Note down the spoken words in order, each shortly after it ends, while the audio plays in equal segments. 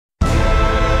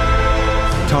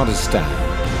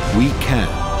Tatarstan, we can.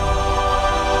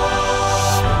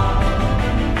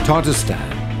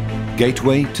 Tatarstan,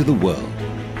 gateway to the world,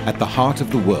 at the heart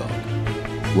of the world,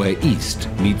 where East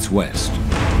meets West.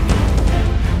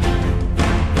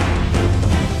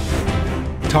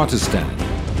 Tatarstan,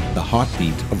 the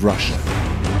heartbeat of Russia.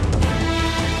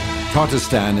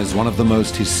 Tatarstan is one of the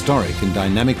most historic and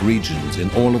dynamic regions in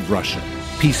all of Russia.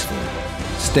 Peaceful,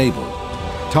 stable.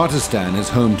 Tatarstan is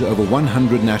home to over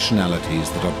 100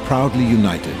 nationalities that are proudly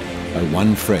united by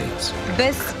one phrase.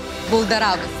 Biz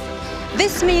buldarabız.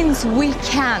 This means we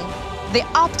can, the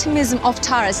optimism of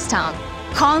Tatarstan,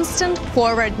 constant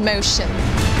forward motion.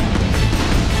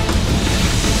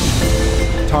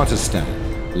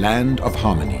 Tatarstan, land of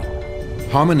harmony.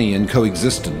 Harmony and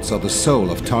coexistence are the soul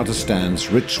of Tatarstan's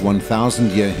rich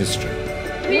 1,000-year history.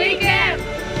 We can!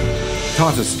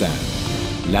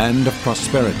 Tatarstan, land of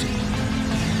prosperity.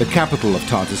 The capital of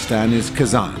Tatarstan is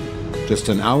CaN, just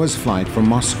an hour's flight from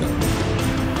Moscow.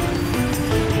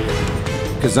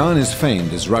 CaN is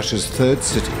famed as Russia's third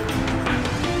city.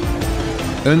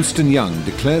 Ernst & Young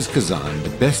declares CaN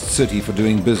the best city for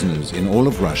doing business in all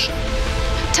of Russia.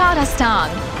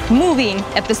 Tatarstan, moving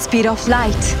at the speed of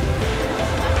light.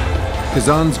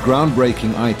 CaN's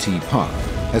groundbreaking IT park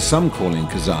has some calling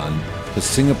CaN the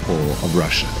Singapore of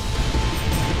Russia.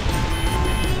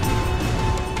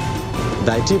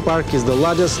 The IT park is the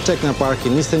largest technopark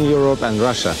in Eastern Europe and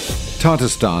Russia.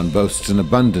 Tatarstan boasts an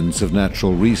abundance of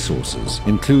natural resources,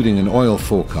 including an oil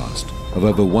forecast of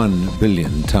over 1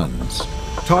 billion tons.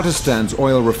 Tatarstan's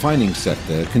oil refining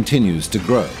sector continues to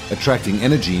grow, attracting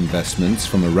energy investments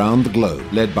from around the globe,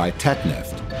 led by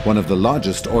Tatneft, one of the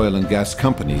largest oil and gas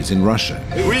companies in Russia.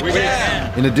 We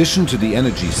can! In addition to the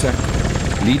energy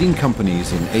sector, leading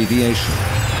companies in aviation,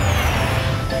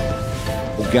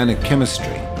 organic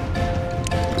chemistry,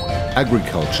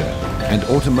 agriculture, and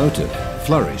automotive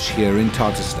flourish here in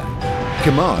Tatarstan.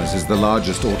 KAMAZ is the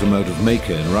largest automotive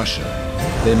maker in Russia.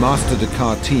 Their Master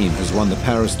Dakar team has won the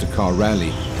Paris-Dakar Rally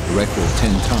a record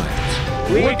 10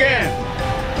 times. We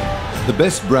can! The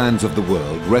best brands of the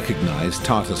world recognize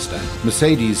Tatarstan.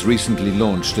 Mercedes recently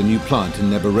launched a new plant in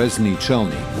Neberezhny,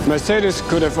 Chelny. Mercedes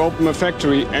could have opened a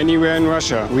factory anywhere in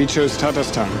Russia. We chose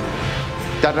Tatarstan.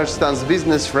 Tatarstan's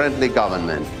business-friendly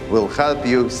government will help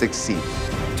you succeed.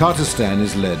 Tatarstan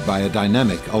is led by a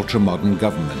dynamic, ultra-modern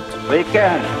government. We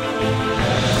can!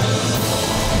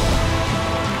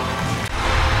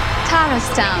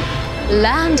 Tatarstan,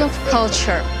 land of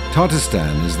culture.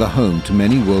 Tatarstan is the home to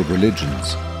many world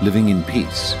religions, living in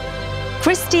peace.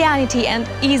 Christianity and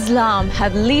Islam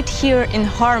have lived here in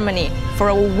harmony for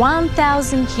over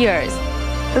 1,000 years.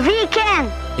 We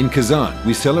can! In CaN,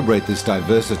 we celebrate this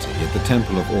diversity at the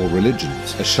Temple of All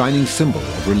Religions, a shining symbol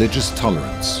of religious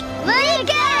tolerance. We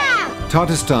can!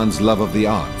 Tatarstan's love of the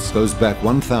arts goes back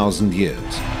 1,000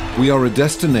 years. We are a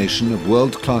destination of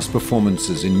world-class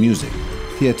performances in music,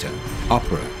 theater,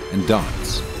 opera, and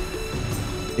dance.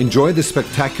 Enjoy the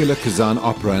spectacular CaN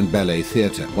Opera and Ballet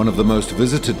Theatre, one of the most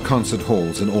visited concert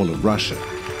halls in all of Russia.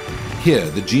 Here,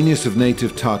 the genius of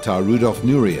native Tatar Rudolf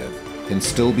Nureyev can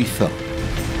still be felt.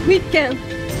 We can!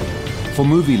 For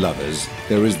movie lovers,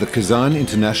 there is the CaN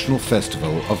International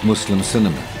Festival of Muslim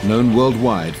Cinema, known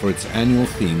worldwide for its annual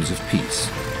themes of peace.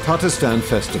 Tatarstan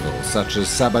festivals such as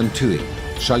Sabantui,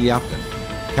 Shalyapin,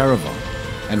 Caravan,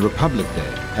 and Republic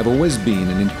Day have always been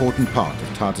an important part of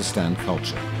Tatarstan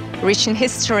culture. Rich in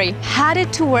history,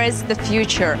 headed towards the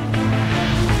future.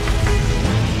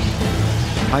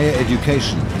 Higher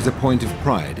education is a point of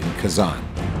pride in CaN.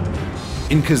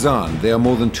 In CaN, there are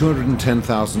more than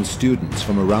 210,000 students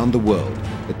from around the world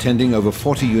attending over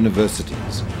 40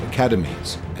 universities,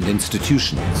 academies, and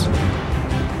institutions.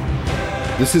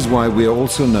 This is why we are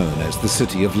also known as the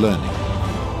City of Learning.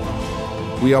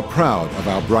 We are proud of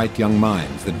our bright young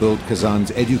minds that build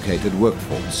CaN's educated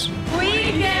workforce.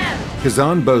 We can!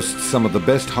 CaN boasts some of the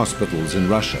best hospitals in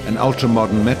Russia, an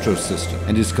ultra-modern metro system,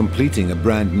 and is completing a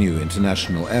brand new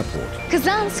international airport.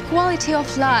 CaN's quality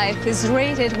of life is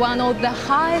rated one of the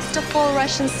highest of all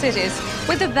Russian cities,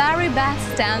 with the very best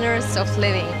standards of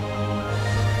living.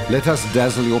 Let us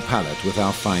dazzle your palate with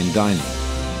our fine dining,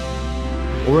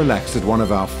 or relax at one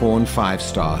of our 4- and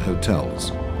 5-star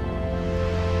hotels.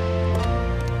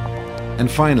 And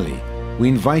finally, we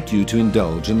invite you to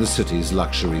indulge in the city's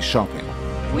luxury shopping.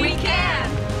 We can!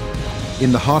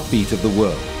 In the heartbeat of the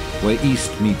world, where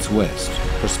East meets West,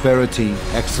 prosperity,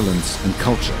 excellence, and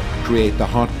culture create the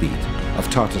heartbeat of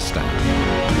Tatarstan.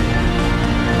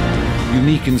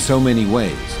 Unique in so many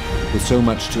ways, with so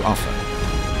much to offer.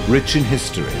 Rich in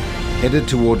history, headed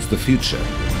towards the future,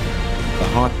 the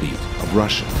heartbeat of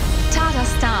Russia.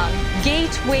 Tatarstan,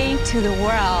 gateway to the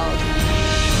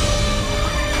world.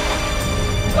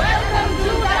 Welcome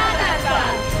to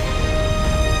Tatarstan.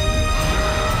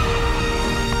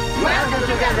 Welcome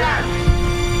to Kazan.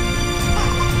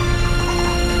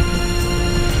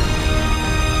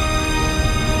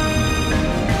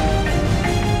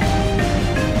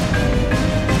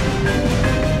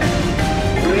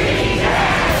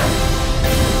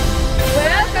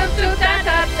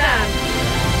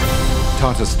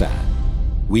 Tatarstan.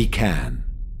 We can.